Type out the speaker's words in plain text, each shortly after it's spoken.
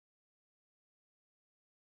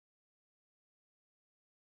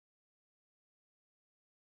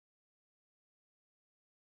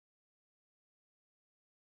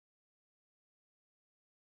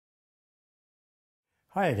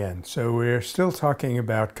Hi again. So we're still talking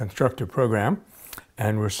about constructive program,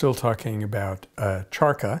 and we're still talking about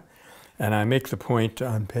Charka. And I make the point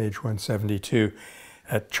on page 172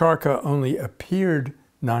 that Charka only appeared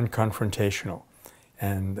non-confrontational.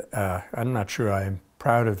 And I'm not sure I'm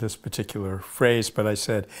proud of this particular phrase, but I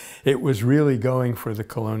said it was really going for the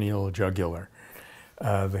colonial jugular.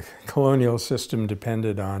 The colonial system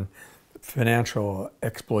depended on financial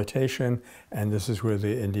exploitation, and this is where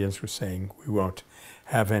the Indians were saying, we won't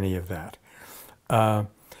have any of that.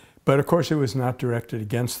 But of course it was not directed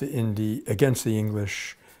against the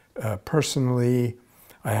English personally.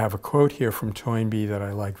 I have a quote here from Toynbee that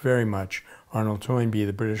I like very much, Arnold Toynbee,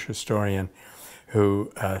 the British historian,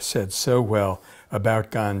 who said so well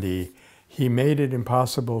about Gandhi. He made it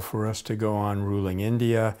impossible for us to go on ruling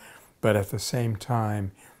India, but at the same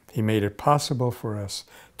time, he made it possible for us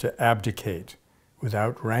to abdicate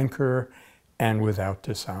without rancor and without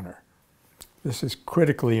dishonor. This is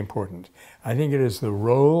critically important. I think it is the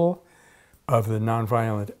role of the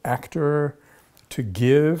nonviolent actor to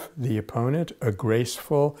give the opponent a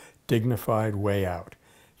graceful, dignified way out.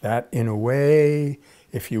 That, in a way,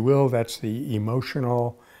 if you will, that's the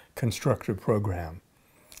emotional constructive program.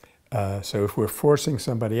 So if we're forcing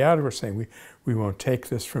somebody out, we're saying, we won't take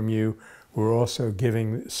this from you, we're also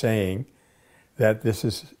saying that this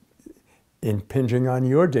is impinging on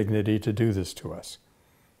your dignity to do this to us.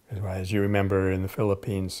 As you remember, in the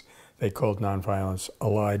Philippines, they called nonviolence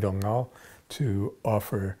alay dongal, to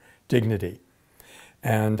offer dignity.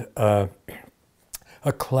 And a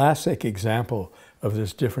classic example of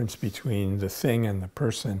this difference between the thing and the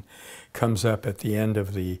person comes up at the end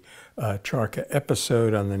of the Charka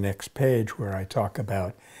episode on the next page, where I talk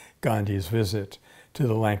about Gandhi's visit to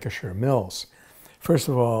the Lancashire mills. First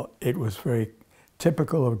of all, it was very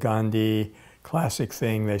typical of Gandhi, classic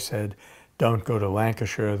thing. They said, don't go to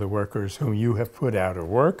Lancashire. The workers whom you have put out of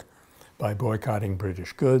work by boycotting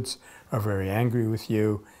British goods are very angry with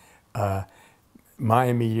you. My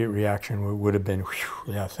immediate reaction would have been,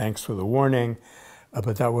 yeah, thanks for the warning,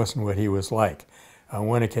 but that wasn't what he was like. On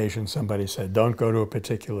one occasion, somebody said, don't go to a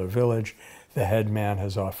particular village. The head man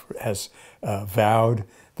has vowed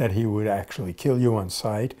that he would actually kill you on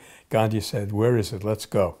sight. Gandhi said, where is it? Let's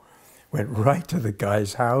go. Went right to the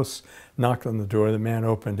guy's house, knocked on the door, the man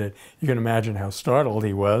opened it. You can imagine how startled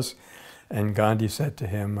he was. And Gandhi said to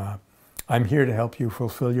him, I'm here to help you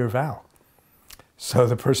fulfill your vow. So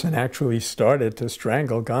the person actually started to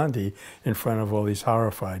strangle Gandhi in front of all these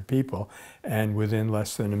horrified people. And within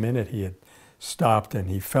less than a minute, he had stopped and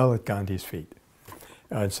he fell at Gandhi's feet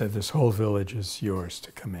and said, this whole village is yours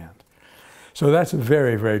to command. So that's a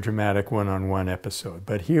very, very dramatic one-on-one episode.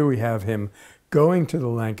 But here we have him going to the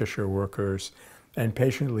Lancashire workers and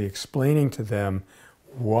patiently explaining to them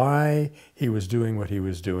why he was doing what he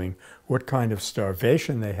was doing, what kind of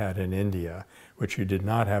starvation they had in India, which you did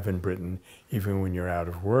not have in Britain, even when you're out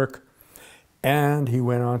of work. And he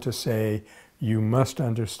went on to say, you must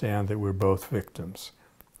understand that we're both victims.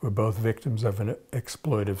 We're both victims of an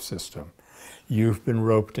exploitive system. You've been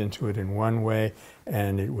roped into it in one way,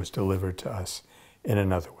 and it was delivered to us in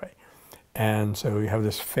another way. And so we have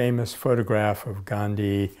this famous photograph of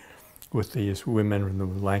Gandhi with these women in the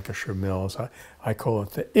Lancashire mills. I call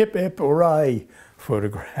it the Ip Ip Hooray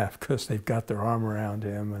photograph, because they've got their arm around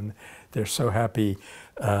him and they're so happy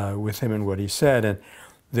with him and what he said. And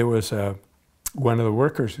there was one of the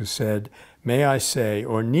workers who said, may I say,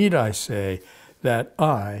 or need I say, that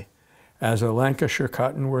I, as a Lancashire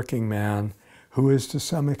cotton working man who is to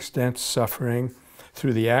some extent suffering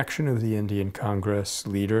through the action of the Indian Congress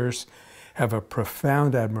leaders, have a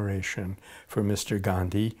profound admiration for Mr.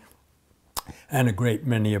 Gandhi, and a great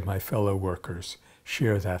many of my fellow workers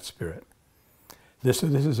share that spirit. This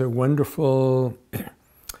is a wonderful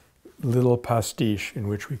little pastiche in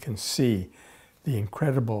which we can see the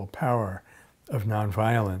incredible power of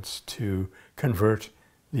nonviolence to convert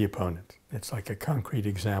the opponent. It's like a concrete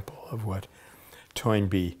example of what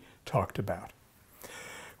Toynbee talked about.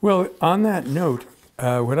 Well, on that note,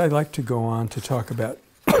 what I'd like to go on to talk about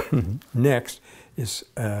next is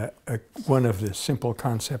one of the simple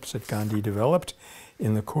concepts that Gandhi developed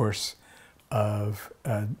in the course of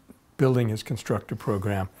building his constructive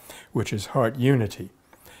program, which is heart unity.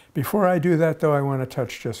 Before I do that, though, I want to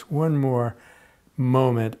touch just one more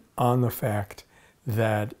moment on the fact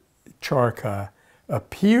that Charka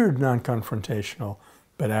appeared non-confrontational,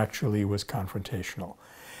 but actually was confrontational.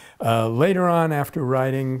 Later on, after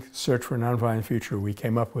writing Search for a Nonviolent Future, we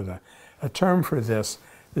came up with a term for this.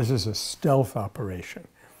 This is a stealth operation,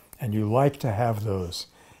 and you like to have those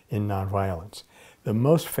in nonviolence. The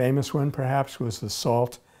most famous one, perhaps, was the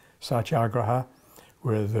Salt Satyagraha,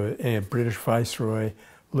 where the British Viceroy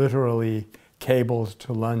literally cabled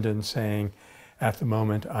to London saying, at the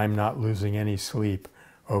moment, I'm not losing any sleep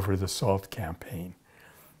over the salt campaign.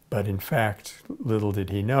 But in fact, little did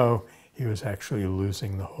he know, he was actually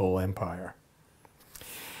losing the whole empire.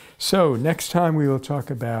 So next time we will talk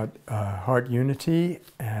about heart unity,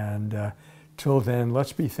 and till then,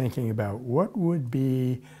 let's be thinking about what would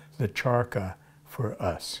be the charka for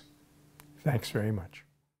us. Thanks very much.